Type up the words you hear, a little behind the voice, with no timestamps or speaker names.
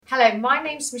Hello, my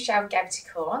name's Michelle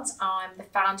Gevticourt. I'm the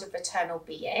founder of Eternal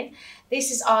Being. This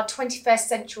is our 21st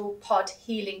Central Pod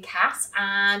Healing Cast,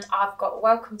 and I've got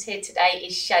welcomed here today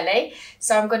is Shelly.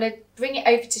 So I'm going to bring it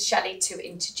over to Shelly to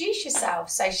introduce yourself.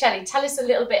 So Shelly, tell us a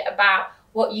little bit about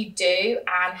what you do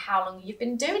and how long you've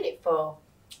been doing it for.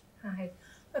 Hi.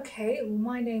 Okay, well,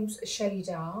 my name's Shelly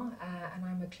and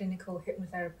I'm a clinical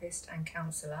hypnotherapist and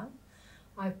counsellor.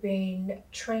 I've been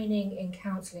training in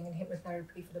counselling and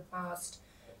hypnotherapy for the past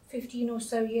 15 or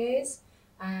so years,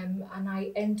 and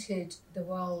I entered the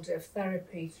world of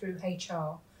therapy through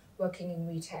HR, working in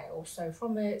retail. So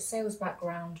from a sales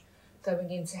background,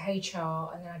 going into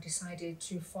HR, and then I decided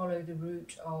to follow the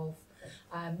route of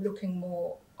looking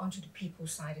more onto the people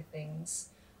side of things.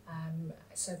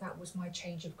 So that was my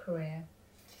change of career.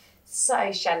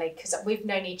 So Shelly, because we've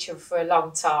known each other for a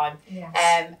long time,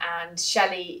 Yes. And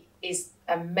Shelly is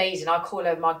amazing. I call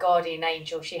her my guardian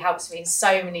angel. She helps me in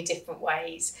so many different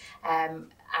ways,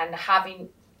 and having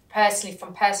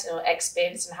from personal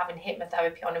experience and having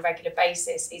hypnotherapy on a regular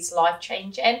basis is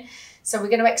life-changing. So we're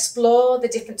going to explore the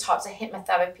different types of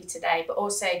hypnotherapy today, but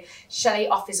also Shelly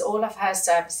offers all of her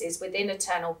services within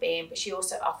Eternal Being, but she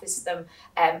also offers them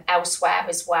elsewhere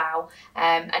as well.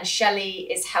 And Shelly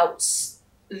has helped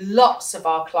lots of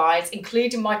our clients,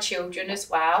 including my children as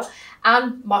well,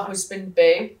 and my husband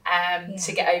Boo,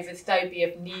 to get over the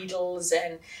phobia of needles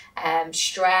and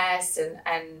stress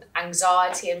and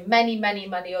anxiety and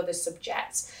many other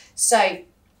subjects. So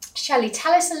Shelly,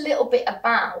 tell us a little bit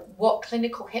about what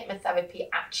clinical hypnotherapy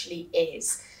actually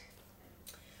is.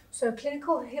 So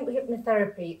clinical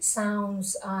hypnotherapy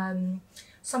sounds,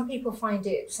 some people find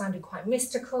it sounded quite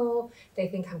mystical. They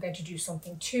think I'm going to do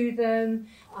something to them.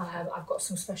 I've got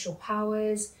some special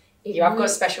powers. I've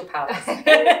got special powers.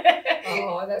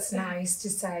 Oh, that's nice to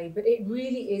say. But it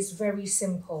really is very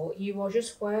simple. You are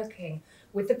just working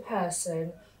with the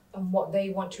person and what they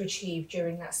want to achieve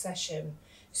during that session.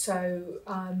 So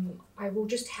I will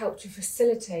just help to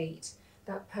facilitate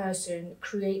that person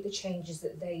create the changes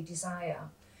that they desire.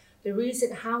 The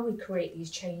reason how we create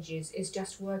these changes is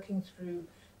just working through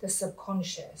the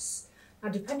subconscious. Now,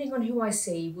 depending on who I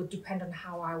see would depend on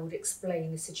how I would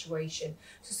explain the situation.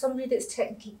 So somebody that's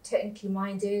technically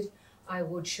minded, I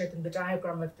would show them the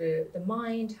diagram of the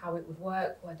mind, how it would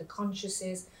work, where the conscious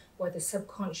is, where the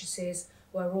subconscious is,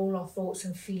 where all our thoughts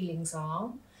and feelings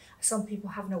are. Some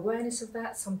people have an awareness of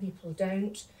that, some people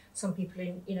don't. Some people,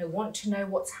 want to know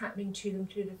what's happening to them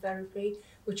through the therapy,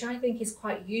 which I think is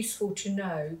quite useful to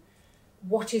know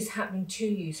what is happening to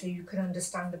you so you can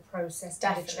understand the process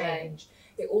and the change.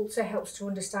 It also helps to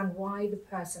understand why the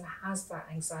person has that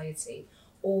anxiety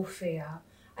or fear.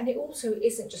 And it also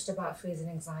isn't just about fears and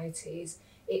anxieties.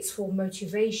 It's for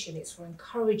motivation, it's for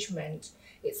encouragement,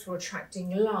 it's for attracting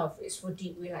love, it's for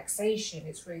deep relaxation,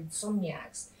 it's for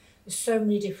insomniacs. There's so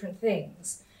many different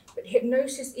things. But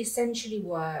hypnosis essentially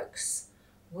works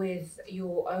with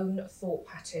your own thought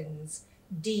patterns,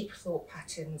 deep thought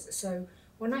patterns. So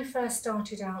when I first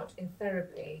started out in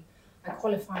therapy, I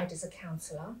qualified as a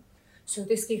counsellor. So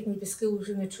this gave me the skills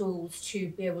and the tools to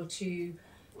be able to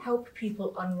help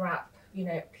people unwrap,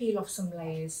 peel off some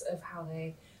layers of how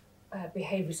their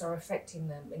behaviours are affecting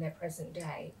them in their present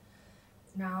day.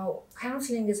 Now,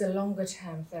 counselling is a longer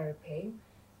term therapy.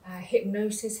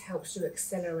 Hypnosis helps to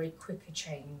accelerate quicker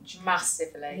change.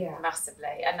 Massively.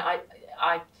 And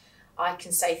I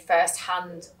can say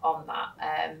firsthand on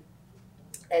that,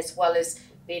 as well as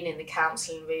being in the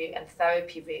counselling route and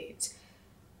therapy route.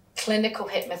 Clinical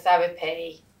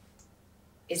hypnotherapy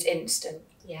is instant.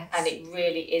 Yes. And it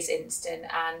really is instant.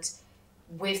 And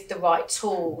with the right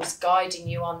tools guiding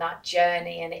you on that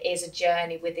journey, and it is a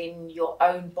journey within your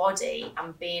own body,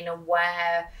 and being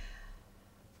aware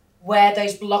where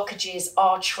those blockages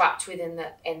are trapped within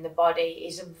the body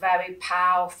is a very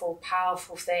powerful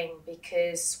thing,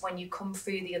 because when you come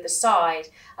through the other side,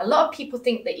 a lot of people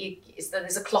think that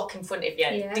there's a clock in front of you.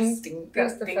 Yes, ding, ding,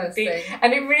 that's ding, the ding, first ding. thing.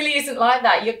 And it really isn't like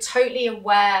that. You're totally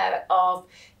aware of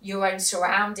your own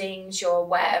surroundings, you're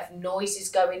aware of noises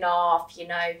going off,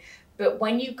 but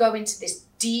when you go into this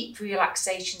deep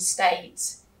relaxation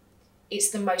state, it's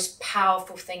the most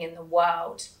powerful thing in the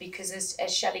world, because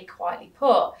as Shelly quietly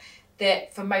put,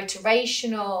 that for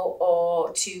motivational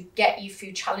or to get you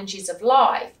through challenges of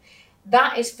life,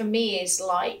 that is for me is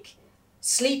like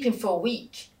sleeping for a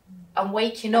week and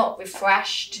waking up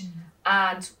refreshed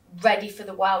and ready for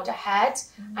the world ahead,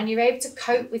 and you're able to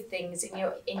cope with things in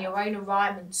your own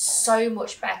environment so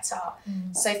much better.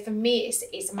 So for me,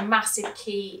 it's a massive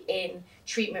key in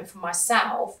treatment for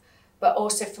myself, but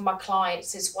also for my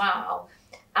clients as well.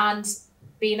 And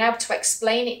being able to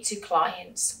explain it to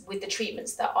clients with the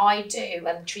treatments that I do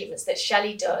and the treatments that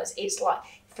Shelly does, it's like,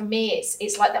 for me,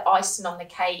 it's like the icing on the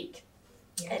cake.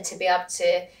 To be able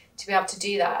to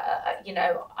do that. You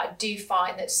know, I do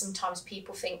find that sometimes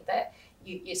people think that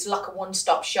it's like a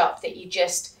one-stop shop, that you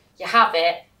have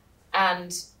it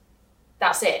and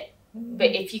that's it.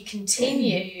 But if you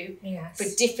continue for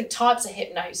different types of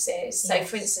hypnosis, so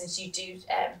for instance, you do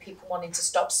people wanting to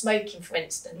stop smoking, for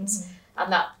instance,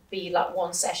 and that be like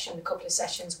one session, a couple of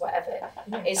sessions, whatever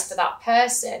is for that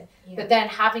person. But then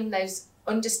having those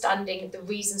understanding the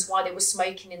reasons why they were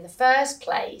smoking in the first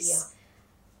place,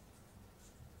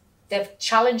 they've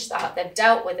challenged that, they've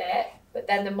dealt with it, but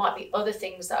then there might be other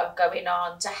things that are going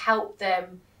on to help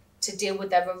them to deal with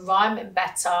their environment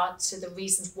better, to the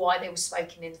reasons why they were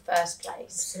smoking in the first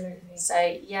place. Absolutely. So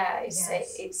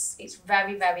it's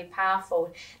very, very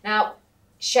powerful. Now,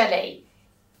 Shelly,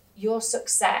 your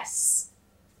success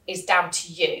is down to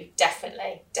you,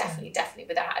 definitely,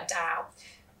 without a doubt.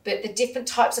 But the different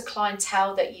types of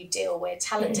clientele that you deal with,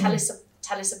 tell us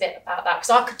a bit about that,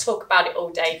 because I could talk about it all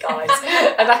day, guys,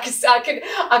 and I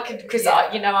could because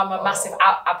I'm a massive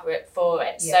advocate for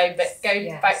it. So, but going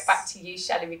back to you,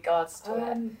 Shelly, regards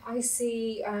to it. I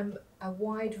see a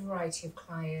wide variety of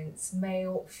clients,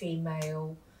 male,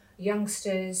 female,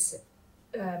 youngsters,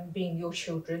 being your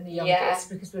children, the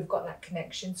youngest, because we've got that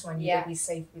connection, so I knew they'd be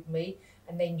safe with me.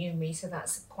 And they knew me, so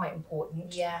that's quite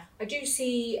important. I do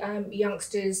see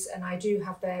youngsters, and I do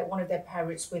have one of their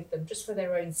parents with them, just for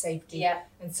their own safety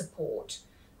and support.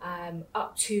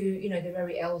 Up to the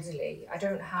very elderly. I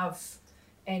don't have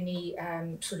any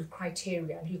sort of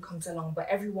criteria on who comes along, but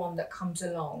everyone that comes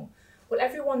along,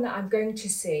 everyone that I'm going to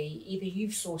see, either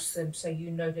you've sourced them so you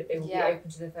know that they will be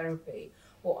open to the therapy,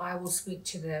 or I will speak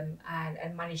to them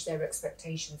and manage their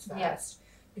expectations first.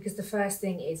 Because the first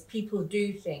thing is, people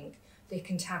do think they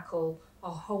can tackle a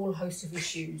whole host of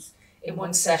issues in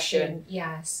one session.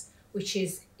 Which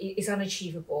is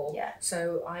unachievable.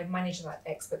 So I manage that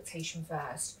expectation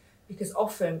first, because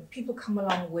often people come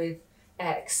along with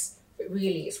X, but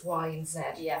really it's Y and Z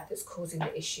that's causing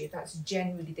the issue. That's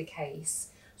generally the case.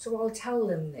 So I'll tell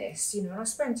them this, and I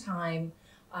spend time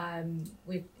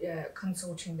with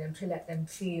consulting them to let them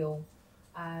feel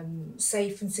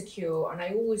safe and secure. And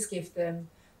I always give them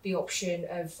the option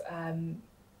of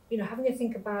having a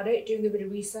think about it, doing a bit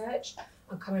of research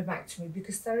and coming back to me,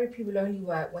 because therapy will only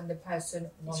work when the person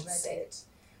wants it.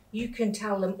 You can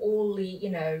tell them all the,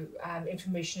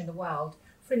 information in the world.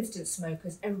 For instance,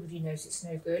 smokers, everybody knows it's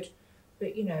no good,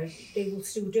 but, they will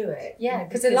still do it.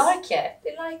 Because they like it.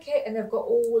 They like it, and they've got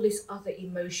all these other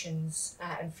emotions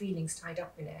and feelings tied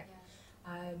up in it.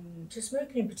 So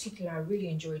smoking in particular, I really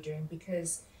enjoy doing,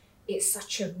 because it's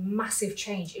such a massive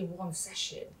change in one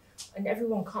session. And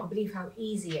everyone can't believe how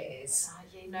easy it is.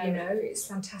 It's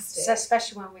fantastic. So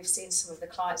especially when we've seen some of the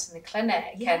clients in the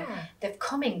clinic, and they've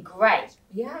come in great.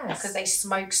 Because they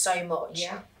smoke so much.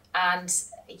 And,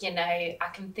 I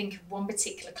can think of one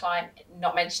particular client,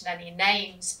 not mention any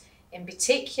names in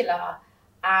particular,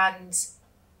 and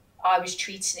I was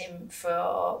treating him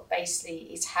for basically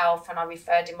his health, and I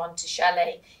referred him on to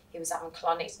Shelly. He was having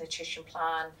colonics, nutrition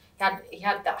plan. He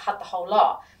had the whole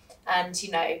lot. And,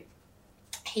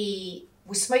 he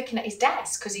was smoking at his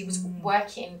desk because he was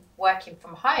working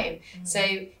from home. So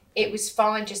it was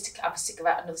fine just to have a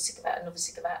cigarette, another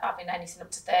cigarette, having anything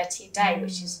up to 30 a day,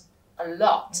 which is a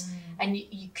lot. And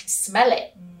you could smell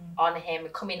it on him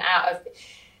coming out of,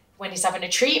 when he's having a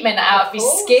treatment, out of his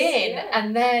skin.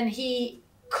 And then he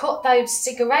cut those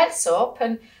cigarettes up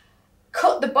and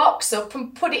cut the box up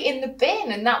and put it in the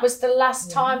bin. And that was the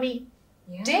last time he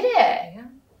did it.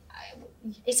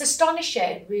 It's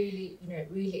astonishing. It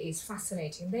really is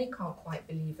fascinating. They can't quite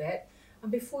believe it.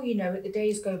 And before you know it, the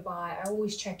days go by. I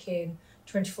always check in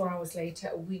 24 hours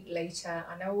later, a week later,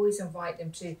 and I always invite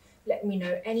them to let me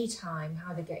know anytime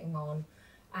how they're getting on.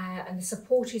 And the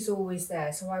support is always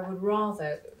there. So I would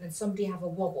rather than somebody have a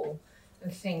wobble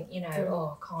and think, I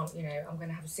can't, I'm going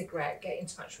to have a cigarette, get in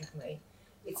touch with me.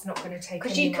 It's not going to take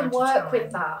any amount of time. Because you can work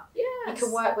with that. You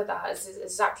can work with that. It's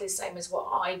exactly the same as what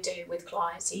I do with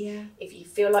clients. If you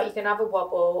feel like you can have a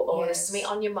wobble, or there's something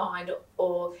on your mind,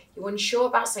 or you're unsure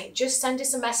about something, just send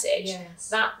us a message.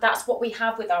 That's what we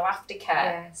have with our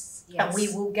aftercare. And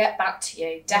we will get back to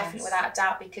you, definitely, without a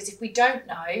doubt, because if we don't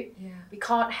know, we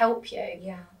can't help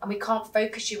you. And we can't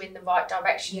focus you in the right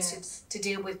direction to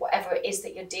deal with whatever it is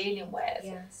that you're dealing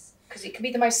with. Because it can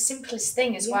be the most simplest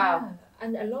thing as well.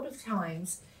 And a lot of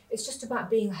times, it's just about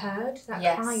being heard.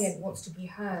 That client wants to be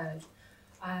heard.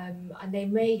 And they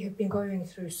may have been going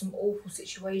through some awful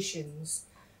situations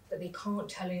that they can't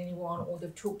tell anyone, or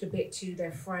they've talked a bit to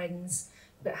their friends,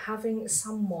 but having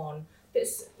someone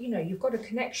that's, you know, you've got a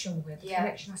connection with, the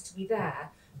connection has to be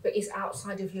there, but is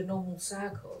outside of your normal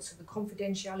circle. So the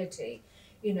confidentiality,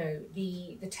 you know,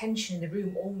 the tension in the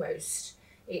room almost,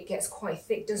 it gets quite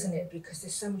thick, doesn't it? Because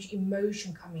there's so much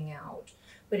emotion coming out.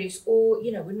 But it's all,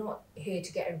 you know, we're not here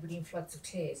to get everybody in floods of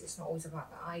tears. It's not always about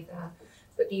that either.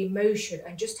 But the emotion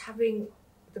and just having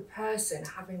the person,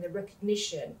 having the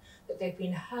recognition that they've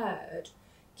been heard,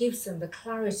 gives them the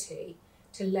clarity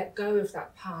to let go of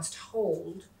that past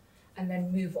hold and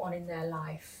then move on in their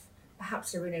life.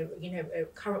 Perhaps they're in a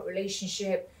current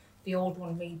relationship, the old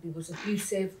one maybe was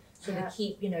abusive, so they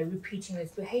keep, you know, repeating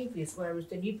those behaviours, whereas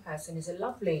the new person is a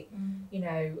lovely,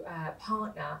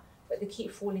 partner, but they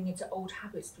keep falling into old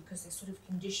habits because they're sort of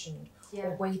conditioned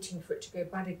or waiting for it to go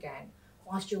bad again.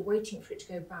 Whilst you're waiting for it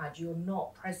to go bad, you're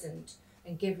not present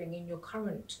and giving in your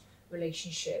current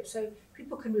relationship. So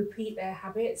people can repeat their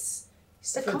habits.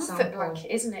 It's the comfort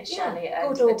blanket, isn't it, Shelly?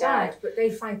 Good or bad, but they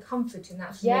find comfort in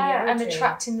that familiarity. Yeah, and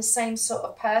attracting the same sort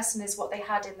of person as what they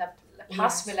had in the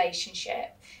past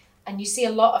relationship. And you see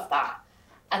a lot of that.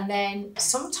 And then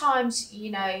sometimes,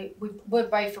 you know, we're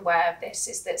both aware of this,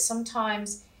 is that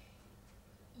sometimes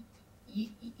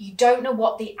you don't know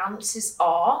what the answers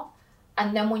are.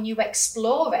 And then when you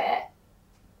explore it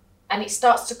and it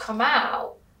starts to come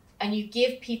out and you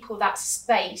give people that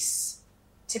space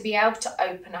to be able to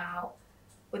open out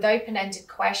with open-ended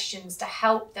questions to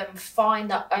help them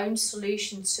find their own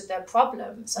solutions to their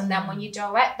problems. And then when you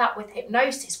direct that with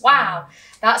hypnosis, wow,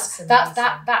 that's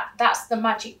the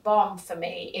magic bomb for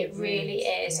me. It really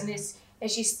is. And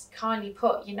as you kindly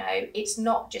put, you know, it's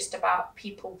not just about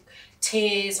people,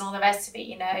 tears and all the rest of it,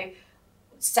 you know.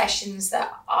 Sessions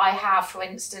that I have, for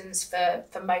instance, for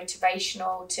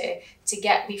motivational to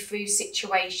get me through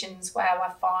situations where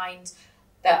I find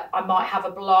that I might have a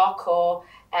block or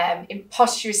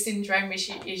imposter syndrome, as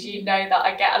you know, that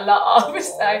I get a lot of.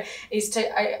 So is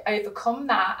to overcome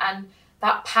that, and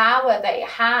that power that it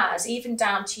has, even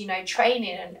down to, you know,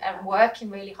 training and working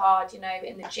really hard, you know,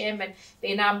 in the gym and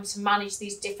being able to manage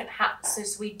these different hats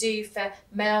as we do for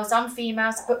males and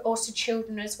females, but also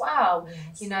children as well.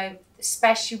 You know,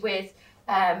 especially with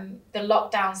the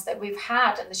lockdowns that we've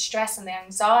had and the stress and the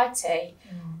anxiety,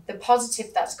 the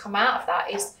positive that's come out of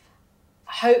that is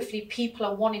hopefully people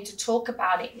are wanting to talk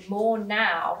about it more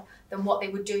now than what they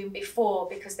were doing before,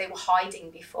 because they were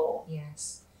hiding before.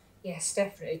 Yes,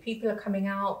 definitely. People are coming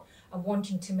out and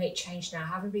wanting to make change now,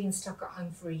 having been stuck at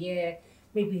home for a year.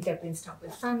 Maybe they've been stuck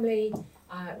with family,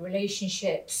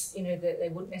 relationships, you know, that they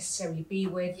wouldn't necessarily be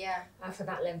with for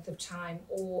that length of time,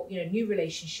 or, you know, new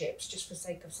relationships just for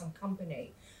sake of some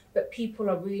company. But people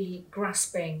are really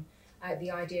grasping the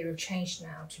idea of change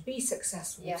now to be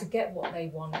successful, to get what they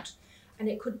want. And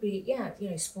it could be, you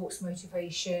know, sports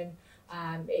motivation.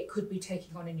 It could be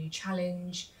taking on a new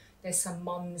challenge. There's some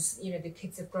mums, you know, the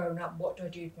kids have grown up. What do I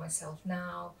do with myself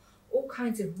now? All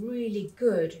kinds of really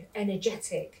good,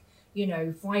 energetic, you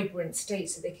know, vibrant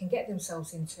states that they can get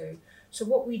themselves into. So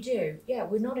what we do,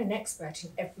 we're not an expert in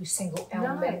every single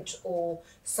element or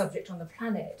subject on the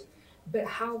planet, but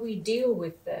how we deal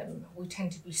with them, we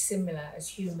tend to be similar as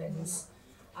humans.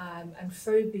 And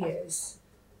phobias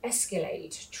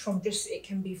escalate from it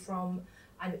can be from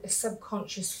a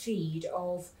subconscious feed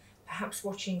of perhaps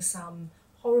watching some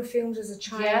horror films as a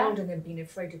child and then being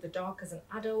afraid of the dark as an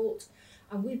adult.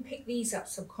 And we pick these up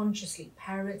subconsciously.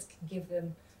 Parents can give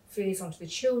them fears onto the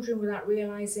children without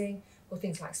realising, or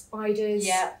things like spiders.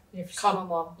 You know, common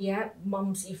one.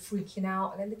 Mums, you're freaking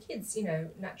out, and then the kids, you know,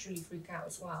 naturally freak out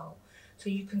as well. So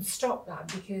you can stop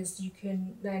that, because you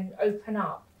can then open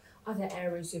up other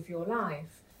areas of your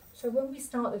life. So when we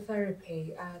start the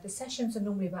therapy, the sessions are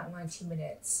normally about 90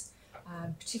 minutes,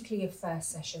 particularly a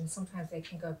first session. Sometimes they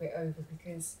can go a bit over,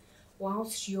 because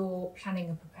whilst you're planning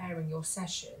and preparing your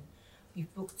session,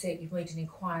 you've booked it, you've made an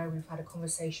inquiry, we've had a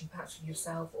conversation perhaps with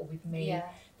yourself or with me,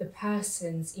 the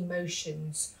person's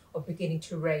emotions are beginning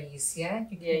to raise,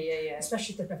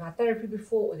 especially if they've never had therapy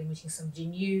before, or they're meeting somebody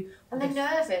new. And they're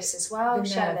nervous as well,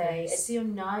 Shelly. It's the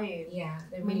unknown.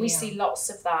 We see lots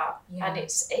of that, and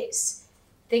it's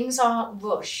things aren't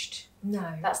rushed.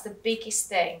 No. That's the biggest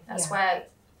thing. That's where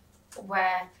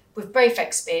we've both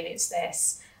experienced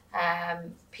this.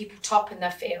 People top in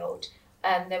their field,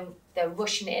 and they're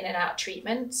rushing in and out of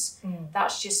treatments.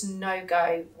 That's just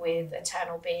no-go with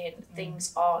Eternal Being.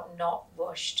 Things are not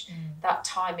rushed. That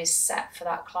time is set for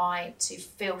that client to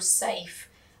feel safe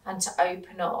and to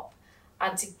open up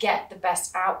and to get the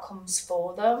best outcomes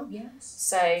for them.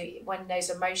 So when those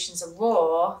emotions are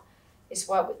raw,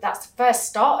 that's the first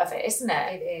start of it, isn't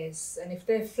it? It is. And if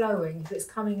they're flowing, if it's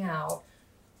coming out,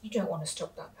 you don't want to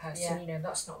stop that person. You know,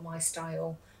 that's not my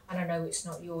style. and I know it's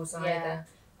not yours Yeah. either.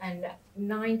 And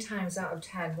 9 times out of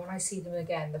 10, when I see them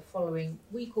again the following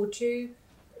week or two,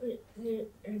 they're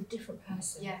a different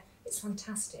person. Yeah. It's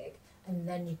fantastic. And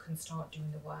then you can start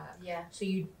doing the work. Yeah. So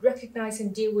you recognise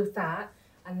and deal with that,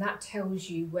 and that tells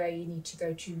you where you need to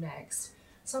go to next.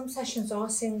 Some sessions are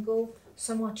single,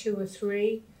 some are 2 or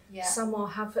 3. Yeah. Some will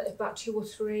have about 2 or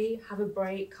 3, have a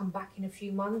break, come back in a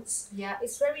few months. Yeah.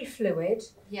 It's very fluid.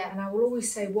 Yeah. And I will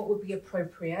always say what would be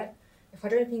appropriate. If I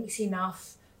don't think it's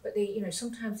enough, but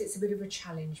sometimes it's a bit of a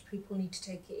challenge. People need to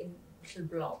take it in little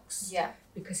blocks. Yeah.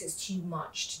 Because it's too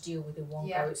much to deal with in one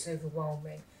Yeah. go. It's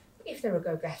overwhelming. If they're a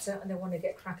go-getter and they want to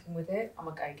get cracking with it, I'm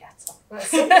a go-getter.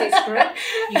 that's it. It's great.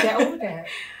 You get on with it.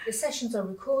 The sessions are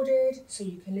recorded, so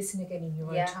you can listen again in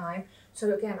your Yeah. own time.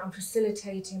 So again, I'm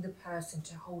facilitating the person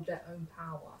to hold their own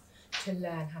power, to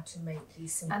learn how to make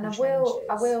these simple And I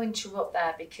changes. will interrupt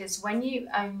there, because when you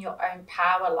own your own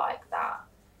power like that,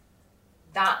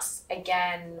 that's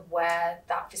again where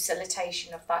that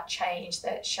facilitation of that change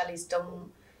that Shelly's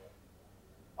done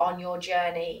on your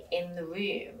journey in the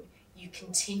room, you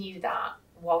continue that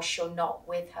whilst you're not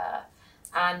with her.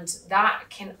 And that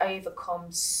can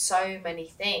overcome so many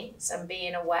things, and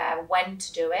being aware when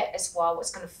to do it as well,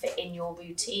 what's going to fit in your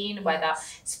routine, whether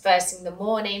it's first thing in the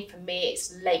morning. For me,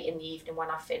 it's late in the evening when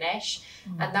I finish.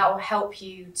 And that will help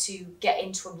you to get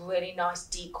into a really nice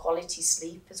deep quality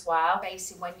sleep as well.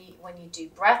 Basically, when you do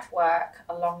breath work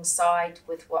alongside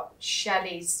with what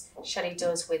Shelly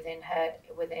does within her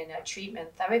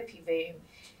treatment therapy room,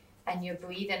 and you're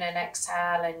breathing and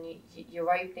exhale and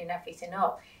you're opening everything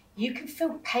up, you can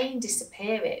feel pain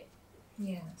disappearing.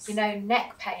 Yes.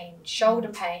 Neck pain, shoulder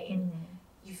pain.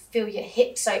 You feel your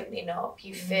hips opening up.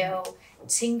 You feel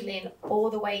tingling all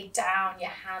the way down your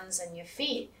hands and your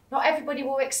feet. Not everybody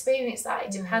will experience that.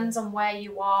 It depends on where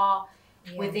you are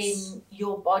within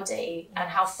your body and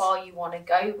how far you want to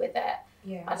go with it.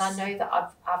 Yes. And I know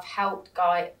that I've helped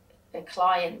guide the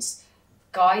clients,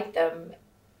 guide them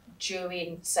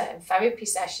during certain therapy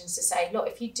sessions to say, look,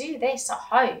 if you do this at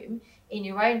home in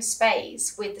your own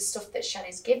space with the stuff that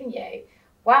Shelly's given you,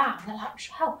 wow. And they're like,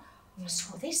 Shell, I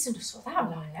saw this and I saw that. I'm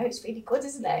like, no, it's really good,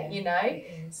 isn't it?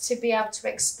 It is. To be able to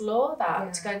explore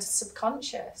that, to go into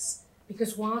subconscious.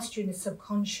 Because whilst you're in the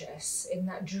subconscious, in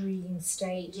that dream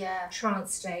state,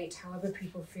 trance state, however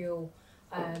people feel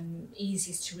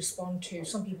easiest to respond to,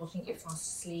 some people think you're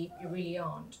fast asleep, you really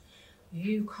aren't.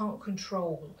 You can't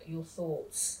control your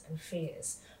thoughts and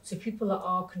fears. So people that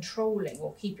are controlling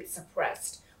or keep it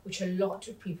suppressed, which a lot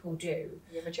of people do.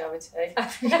 The majority.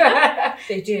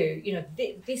 They do.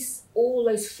 All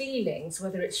those feelings,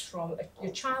 whether it's from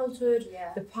your childhood,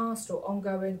 the past or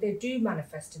ongoing, they do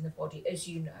manifest in the body, as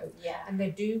you know. Yeah. And they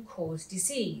do cause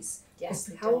disease. Yes,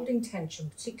 Because holding tension,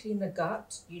 particularly in the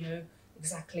gut,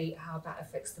 exactly how that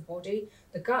affects the body.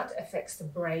 The gut affects the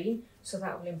brain, so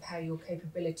that will impair your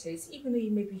capabilities. Even though you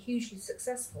may be hugely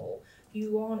successful,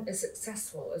 you aren't as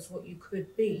successful as what you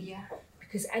could be. Yeah.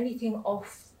 Because anything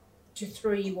off to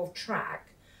throw you off track,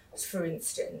 for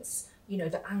instance,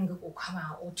 the anger will come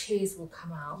out or tears will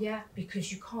come out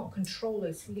because you can't control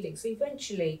those feelings. So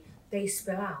eventually they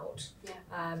spill out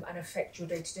and affect your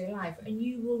day-to-day life, and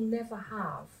you will never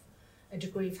have a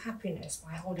degree of happiness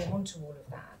by holding on to all of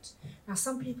that. Now,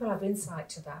 some people have insight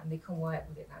to that and they can work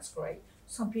with it, that's great.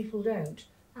 Some people don't.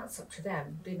 That's up to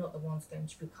them. They're not the ones going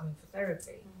to be coming for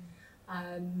therapy.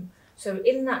 So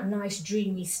in that nice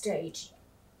dreamy state,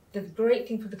 the great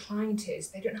thing for the client is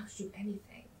they don't have to do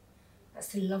anything. That's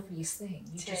the loveliest thing.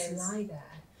 You just lie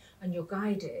there and you're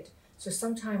guided. So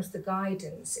sometimes the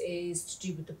guidance is to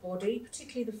do with the body,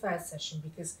 particularly the first session,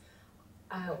 because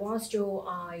whilst your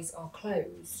eyes are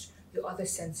closed, your other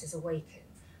senses awaken.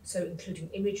 So including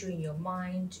imagery in your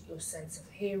mind, your sense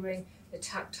of hearing, the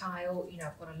tactile,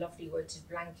 I've got a lovely weighted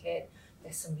blanket,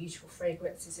 there's some beautiful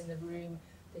fragrances in the room.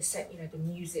 The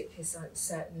music is at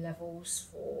certain levels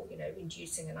for,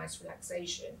 inducing a nice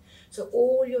relaxation. So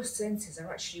all your senses are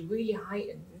actually really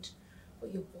heightened,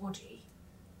 but your body,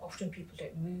 often people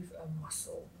don't move a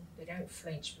muscle. They don't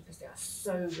flinch because they are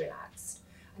so relaxed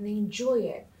and they enjoy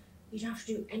it. You don't have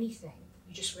to do anything.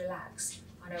 You just relax.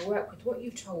 And I work with what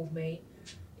you've told me.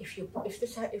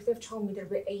 If they've told me they're a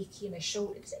bit achy in their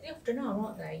shoulders, they often are,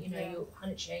 aren't they? You're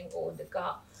hunching or the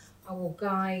gut. I will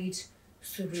guide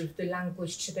sort of the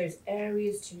language to those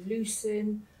areas to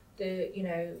loosen the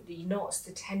knots,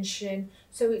 the tension.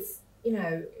 So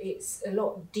it's a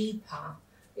lot deeper.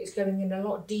 It's going in a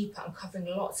lot deeper and covering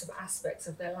lots of aspects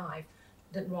of their life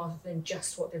rather than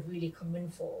just what they've really come in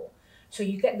for. So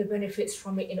you get the benefits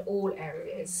from it in all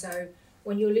areas. So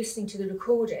when you're listening to the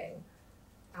recording,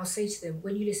 I'll say to them,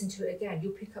 when you listen to it again,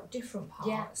 you'll pick up different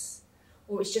parts.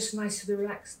 or it's just nice for the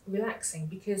relaxing,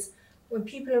 because when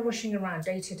people are rushing around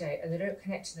day to day and they don't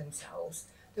connect to themselves,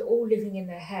 they're all living in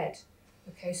their head.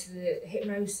 Okay, so the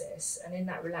hypnosis and in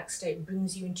that relaxed state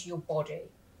brings you into your body.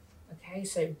 Okay,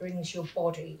 so it brings your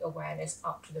body awareness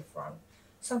up to the front.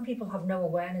 Some people have no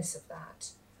awareness of that,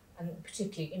 and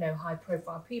particularly, high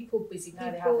profile people, busy No,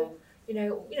 they people,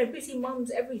 haven't. busy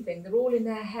mums, everything. They're all in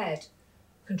their head,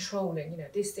 controlling,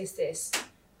 this.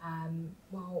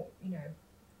 Well,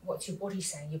 what's your body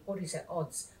saying? Your body's at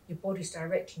odds. Your body's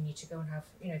directing you to go and have,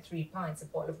 3 pints, a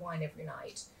bottle of wine every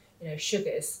night,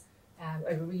 sugars,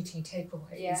 overeating,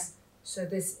 takeaways. Yeah. So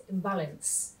there's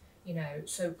imbalance,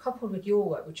 So coupled with your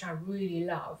work, which I really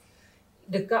love,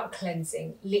 the gut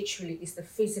cleansing literally is the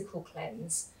physical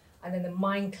cleanse, and then the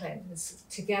mind cleanse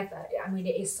together. I mean,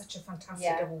 it is such a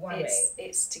fantastic double whammy.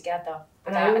 It's together.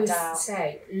 And I always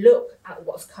say, look at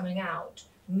what's coming out,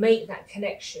 make that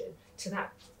connection to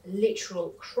that literal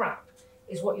crap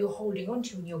is what you're holding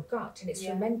onto in your gut, and it's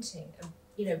fermenting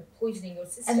and poisoning your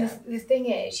system. And the thing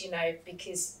is,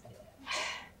 because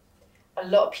a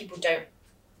lot of people don't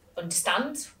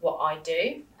understand what I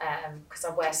do, because I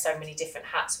wear so many different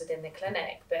hats within the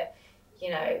clinic, but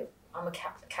I'm a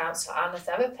counsellor and a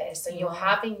therapist, and you're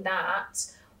having that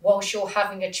whilst you're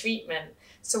having a treatment.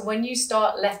 So when you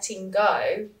start letting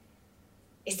go,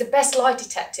 it's the best lie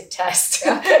detective test.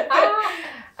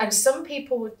 And some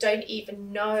people don't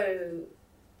even know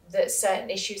that certain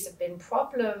issues have been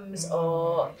problems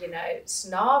or,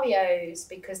 scenarios,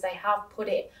 because they have put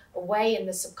it away in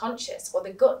the subconscious. Well,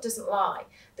 the gut doesn't lie.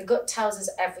 The gut tells us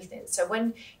everything. So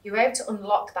when you're able to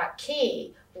unlock that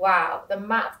key, wow, the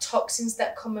amount of toxins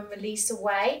that come and release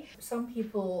away. Some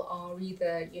people are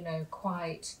either,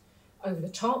 quite over the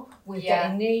top with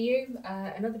getting near you,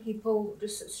 and other people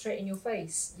just straight in your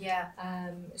face. Yeah.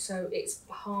 So it's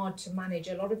hard to manage.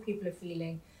 A lot of people are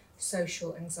feeling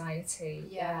social anxiety.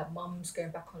 Mums going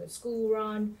back on a school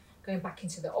run, going back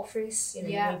into the office,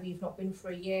 maybe you've not been for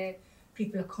a year.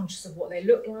 People are conscious of what they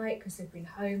look like because they've been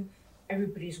home.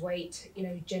 Everybody's weight,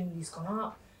 generally has gone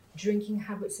up. Drinking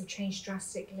habits have changed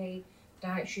drastically.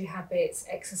 Dietary habits,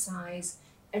 exercise,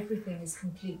 everything has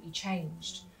completely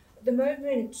changed. At the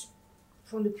moment,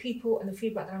 from the people and the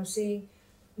feedback that I'm seeing,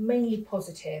 mainly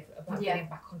positive about getting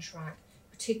back on track,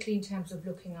 particularly in terms of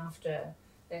looking after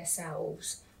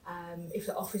themselves. If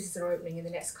the offices are opening in the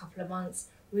next couple of months,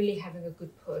 really having a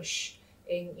good push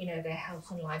in, their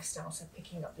health and lifestyle, so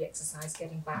picking up the exercise,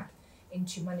 getting back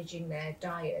into managing their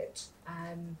diet,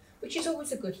 which is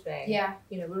always a good thing. Yeah.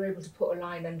 We're able to put a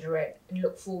line under it and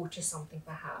look forward to something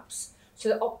perhaps. So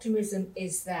the optimism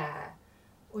is there.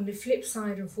 On the flip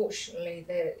side, unfortunately,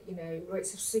 the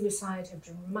rates of suicide have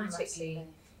dramatically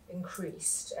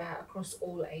increased across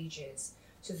all ages.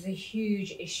 So there's a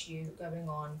huge issue going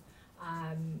on,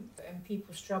 and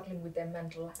people struggling with their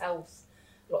mental health.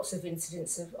 Lots of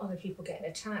incidents of other people getting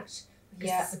attacked because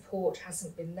the support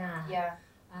hasn't been there. Yeah.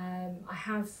 I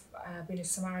have been a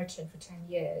Samaritan for 10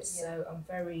 years, so I'm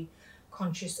very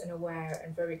conscious and aware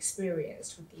and very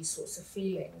experienced with these sorts of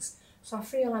feelings. So I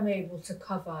feel I'm able to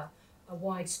cover a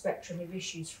wide spectrum of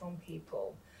issues from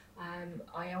people.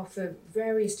 I offer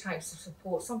various types of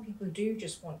support. Some people do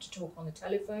just want to talk on the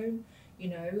telephone,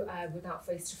 without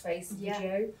face-to-face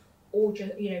video, or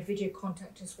just, video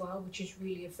contact as well, which is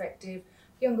really effective.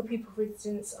 Younger people, for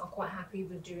instance, are quite happy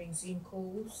with doing Zoom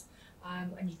calls,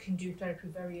 and you can do therapy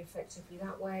very effectively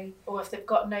that way. Or if they've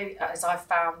got no, as I've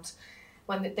found,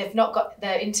 when they've not got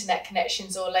their internet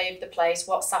connections all over the place,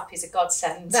 WhatsApp is a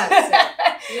godsend.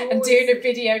 That's it. And doing a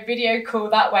video call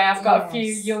that way. I've got a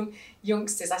few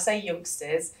youngsters. I say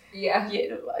youngsters. Yeah.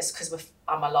 It's because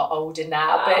I'm a lot older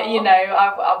now, but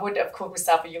I wouldn't have called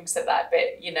myself a youngster at that.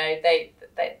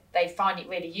 But they find it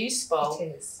really useful.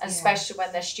 It is, and especially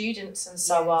when they're students and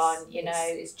so on.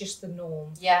 It's just the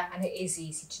norm. Yeah. And it is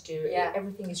easy to do. Yeah.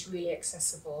 Everything is really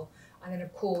accessible. And then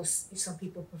of course, some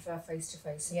people prefer face to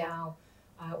face. And now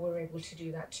we're able to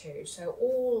do that too. So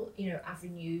all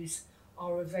avenues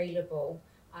are available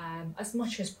as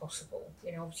much as possible.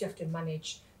 Obviously you have to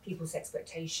manage people's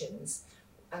expectations,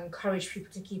 encourage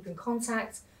people to keep in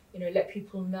contact, let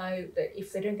people know that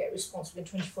if they don't get a response within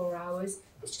 24 hours,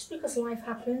 it's just because life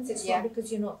happens. It's not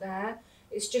because you're not there.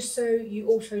 It's just so you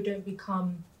also don't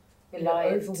become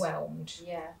overwhelmed.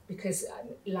 Yeah. Because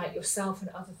like yourself and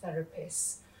other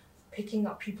therapists, picking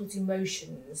up people's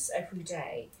emotions every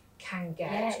day can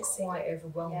get quite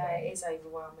overwhelming. Yeah, it is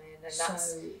overwhelming, and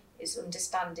it's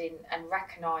understanding and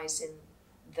recognising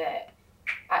that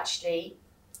actually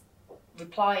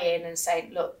replying and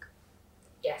saying, look,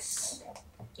 yes,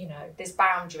 there's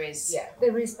boundaries. Yeah,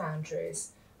 there is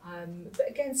boundaries. But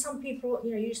again, some people,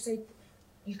 you just say,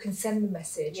 you can send the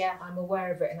message, Yeah. I'm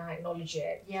aware of it and I acknowledge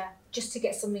it. Yeah. Just to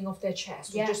get something off their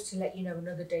chest, Yeah. or just to let you know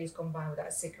another day's gone by without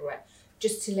a cigarette.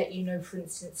 Just to let you know, for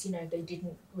instance, you know, they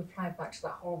didn't reply back to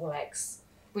that horrible ex.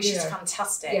 Which is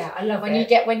fantastic. Yeah, I love when it. you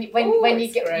get when you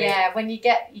get great. yeah when you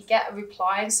get a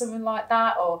reply and something like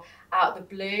that, or out of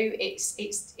the blue, it's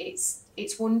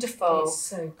wonderful. It's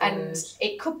so good. And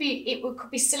it could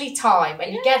be silly time,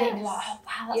 and you get it and you're like, oh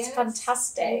wow, that's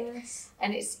fantastic. Yes.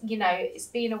 And it's, you know, it's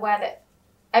being aware that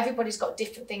everybody's got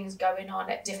different things going on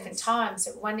at different times.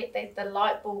 So when the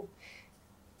light bulb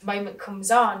moment comes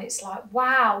on, it's like,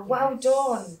 wow, well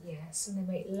done. Yes, and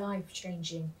they make life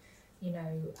changing, you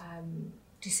know,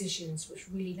 decisions which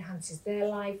really enhances their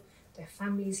life, their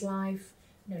family's life.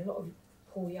 You know, a lot of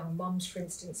poor young mums, for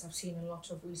instance, I've seen a lot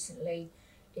of recently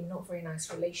in not very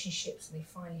nice relationships, and they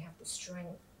finally have the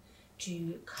strength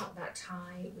to cut that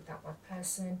tie with that bad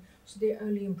person. So they're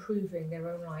only improving their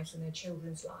own lives and their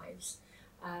children's lives.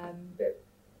 But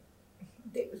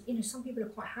you know, some people are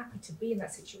quite happy to be in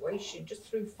that situation just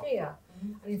through fear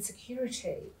and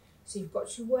insecurity. So you've got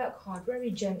to work hard, very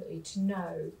gently, to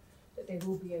know that they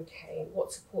will be okay,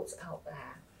 what support's out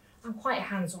there. I'm quite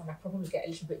hands-on. I probably get a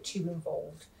little bit too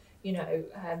involved, you know,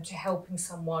 to helping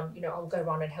someone. You know, I'll go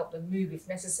around and help them move if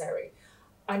necessary.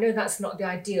 I know that's not the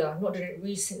ideal. I've not done it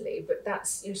recently, but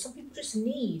that's, you know, some people just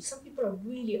need. Some people are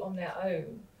really on their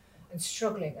own and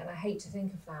struggling, and I hate to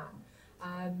think of that.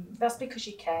 That's because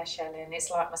you care, Shelly, and it's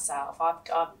like myself.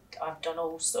 I've done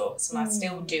all sorts, and I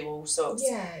still do all sorts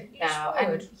now.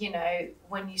 And you know,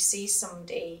 when you see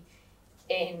somebody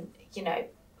in, you know,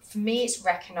 for me, it's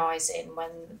recognising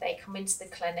when they come into the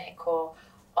clinic or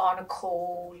on a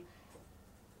call,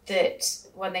 that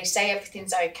when they say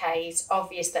everything's okay, it's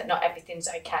obvious that not everything's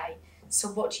okay. So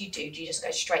what do? Do you just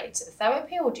go straight into the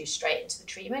therapy, or do you straight into the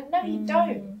treatment? No, you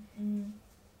don't.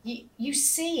 You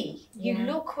see, you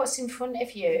look what's in front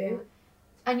of you,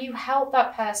 and you help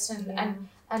that person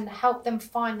and help them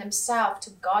find themselves,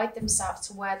 to guide themselves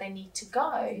to where they need to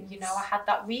go. You know, I had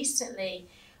that recently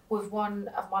with one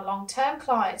of my long-term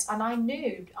clients, and I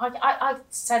knew, I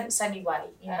sense anyway.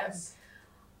 Yes.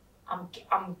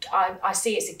 I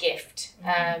see it's a gift,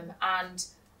 and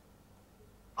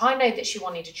I know that she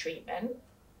wanted a treatment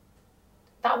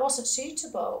that wasn't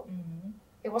suitable.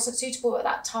 It wasn't suitable at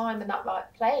that time and that right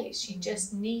place. She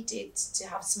just needed to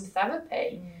have some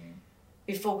therapy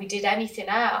before we did anything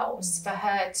else, for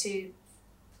her to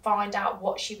find out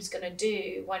what she was going to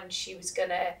do when she was going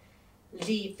to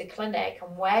leave the clinic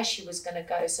and where she was going to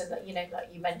go. So that, you know, like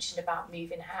you mentioned about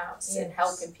moving house and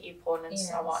helping people and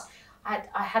so on.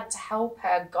 I had to help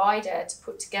her, guide her to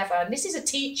put together. And this is a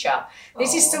teacher.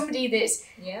 This is somebody that's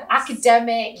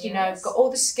academic, you know, got all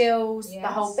the skills, the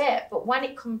whole bit. But when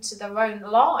it comes to their own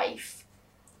life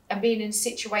and being in a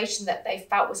situation that they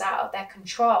felt was out of their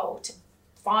control, to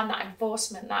find that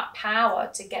enforcement, that power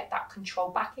to get that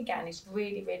control back again is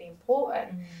really, really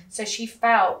important. So she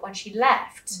felt when she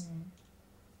left,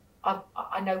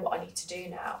 I know what I need to do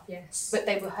now. Yes. But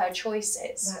they were her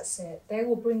choices. That's it. They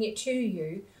will bring it to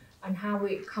you. And how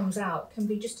it comes out can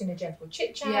be just in a gentle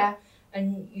chit chat,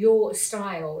 and your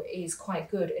style is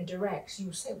quite good and direct. So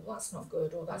you'll say, well, that's not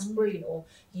good, or that's brilliant, or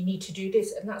you need to do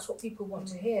this, and that's what people want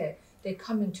to hear. They're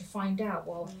coming to find out,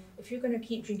 well, if you're going to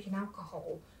keep drinking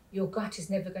alcohol, your gut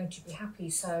is never going to be happy.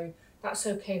 So that's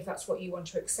okay if that's what you want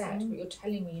to accept, but you're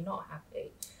telling me you're not happy.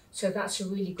 So that's a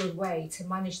really good way to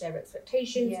manage their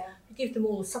expectations. You give them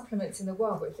all the supplements in the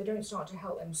world, but if they don't start to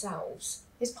help themselves,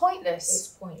 it's pointless. It's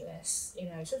pointless, you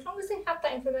know. So as long as they have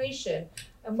that information,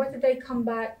 and whether they come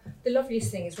back, the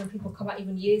loveliest thing is when people come back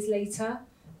even years later,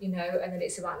 you know, and then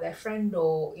it's about their friend,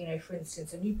 or, you know, for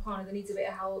instance, a new partner that needs a bit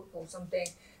of help or something,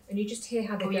 and you just hear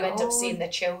how they or go you end up on. seeing their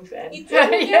children. You do,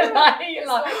 you're like,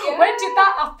 when did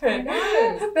that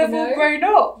happen? They've all grown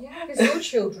up. Yeah, because your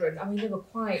children, I mean, they were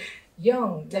quite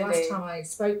young the last time I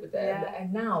spoke with them,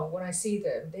 and now when I see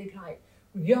them, they're like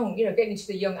young, you know, getting into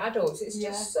the young adults. It's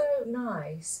just so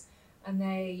nice, and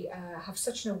they have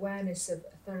such an awareness of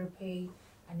therapy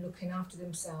and looking after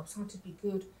themselves, how to be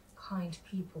good, kind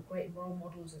people, great role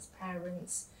models as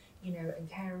parents, you know, and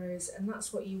carers, and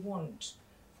that's what you want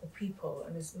for people,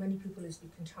 and as many people as we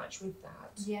can touch with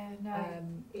that,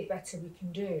 the better we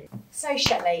can do. So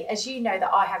Shelly, as you know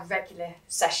that I have regular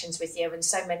sessions with you, and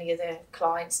so many other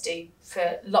clients do,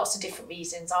 for lots of different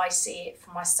reasons. I see it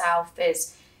for myself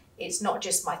as it's not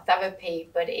just my therapy,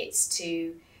 but it's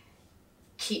to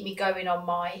keep me going on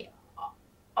my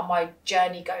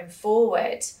journey going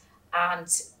forward, and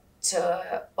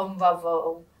to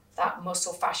unravel that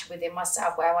muscle fascia within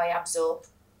myself where I absorb.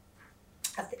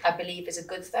 I believe as a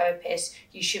good therapist,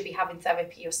 you should be having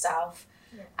therapy yourself.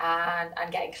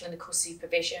 and getting clinical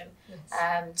supervision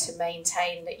to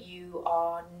maintain that you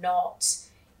are not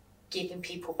giving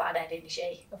people bad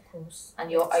energy. Of course.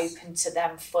 And you're open to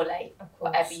them fully. Of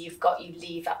course. Whatever you've got, you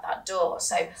leave at that door.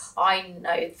 So I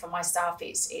know for myself,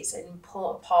 it's an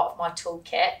important part of my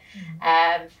toolkit,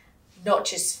 not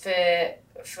just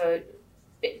for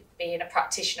being a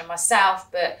practitioner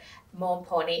myself, but more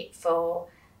importantly for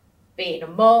being a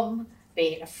mum,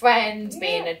 being a friend,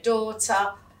 being a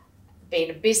daughter, being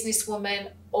a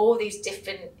businesswoman, all these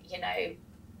different,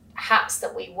 hats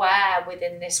that we wear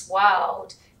within this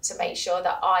world to make sure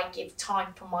that I give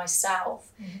time for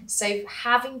myself. So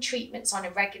having treatments on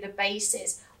a regular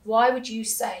basis, why would you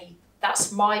say,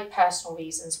 that's my personal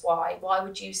reasons why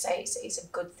would you say it's a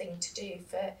good thing to do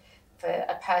for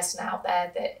a person out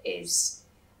there that is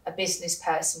a business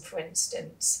person, for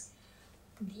instance?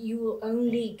 You will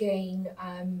only gain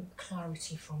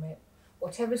clarity from it.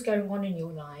 Whatever's going on in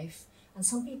your life, and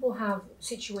some people have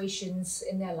situations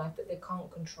in their life that they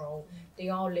can't control. They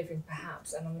are living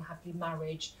perhaps an unhappy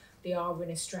marriage. They are in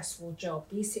a stressful job.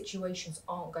 These situations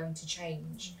aren't going to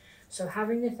change. So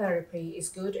having the therapy is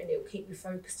good, and it will keep you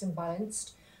focused and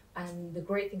balanced. And the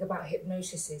great thing about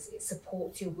hypnosis is it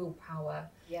supports your willpower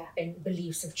and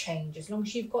beliefs of change. As long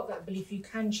as you've got that belief you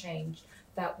can change,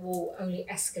 that will only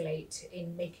escalate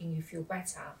in making you feel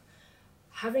better.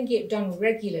 Having it done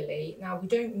regularly, now we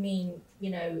don't mean,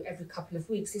 every couple of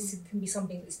weeks. This can be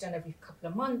something that's done every couple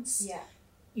of months.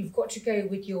 You've got to go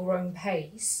with your own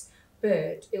pace,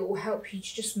 but it will help you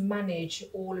to just manage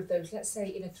all of those, let's say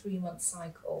in a 3-month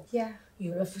cycle.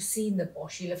 You'll have seen the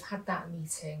boss, you'll have had that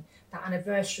meeting, that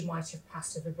anniversary might have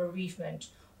passed of a bereavement.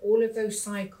 All of those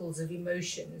cycles of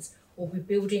emotions will be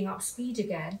building up speed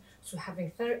again. So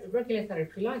having regular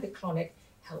therapy like the Clonic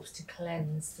helps to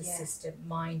cleanse the system,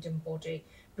 mind and body,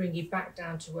 bring you back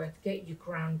down to earth, get you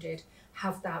grounded,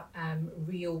 have that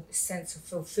real sense of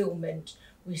fulfillment,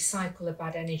 recycle the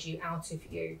bad energy out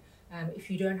of you.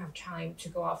 If you don't have time to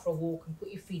go out for a walk and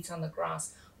put your feet on the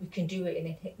grass, we can do it in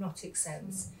a hypnotic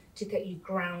sense to get you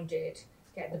grounded,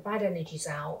 get the bad energies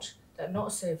out that are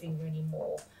not serving you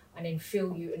anymore, and then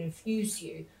fill you and infuse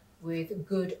you with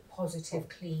good, positive,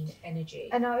 clean energy.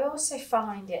 And I also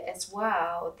find it as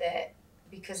well that,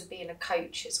 because of being a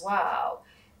coach as well,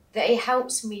 that it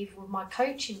helps me with my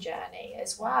coaching journey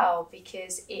as well,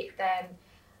 because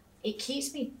it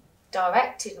keeps me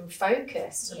directed and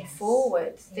focused and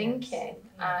forward thinking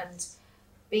and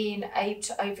being able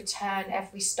to overturn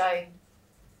every stone.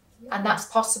 And that's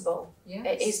possible.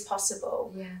 It is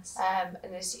possible. And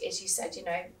as you said,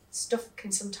 stuff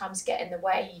can sometimes get in the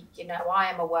way.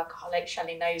 I am a workaholic.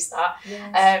 Shelley knows that.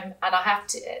 And I have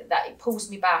to, that it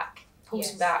pulls me back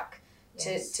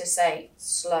to say,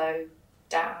 slow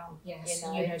down.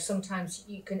 Sometimes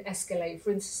you can escalate.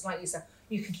 For instance, like you said,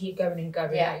 you can keep going and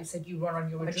going. Like you said, you run on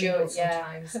your adrenaline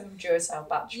sometimes. Duracell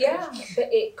battery. But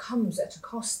it comes at a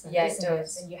cost then, doesn't it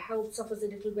does. And your health suffers a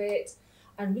little bit.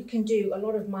 And we can do a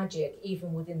lot of magic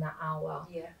even within that hour.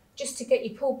 Just to get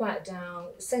you pulled back down,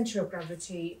 centre of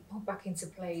gravity, pulled back into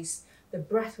place. The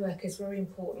breath work is very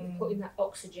important, putting that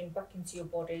oxygen back into your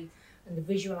body, and the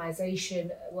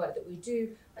visualisation work that we do,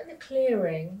 and the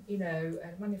clearing,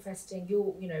 and manifesting,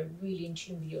 you're, really in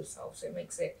tune with yourself. So it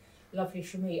makes it lovely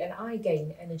for me. And I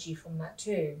gain energy from that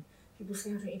too. People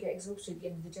say, don't you get exhausted at the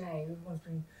end of the day?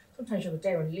 Sometimes you have a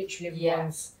day when literally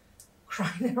everyone's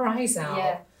crying their eyes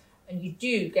out. And you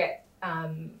do get,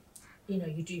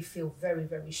 you do feel very,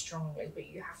 very strongly, but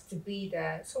you have to be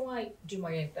there. So I do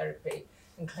my own therapy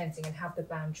and cleansing and have the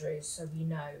boundaries so we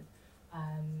know,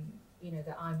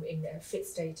 that I'm in a fit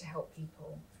state to help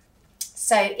people.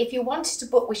 So if you wanted to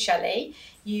book with Shelley,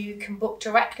 you can book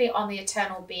directly on the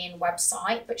Eternal Being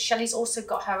website, but Shelley's also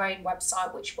got her own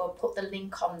website, which we'll put the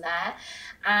link on there.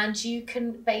 And you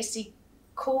can basically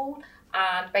call,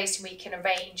 and basically we can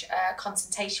arrange a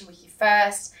consultation with you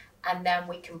first, and then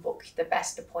we can book the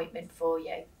best appointment for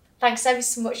you. Thanks ever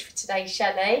so much for today,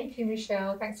 Shelley. Thank you,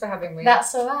 Michelle. Thanks for having me.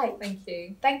 That's all right. Thank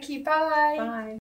you. Thank you. Bye. Bye.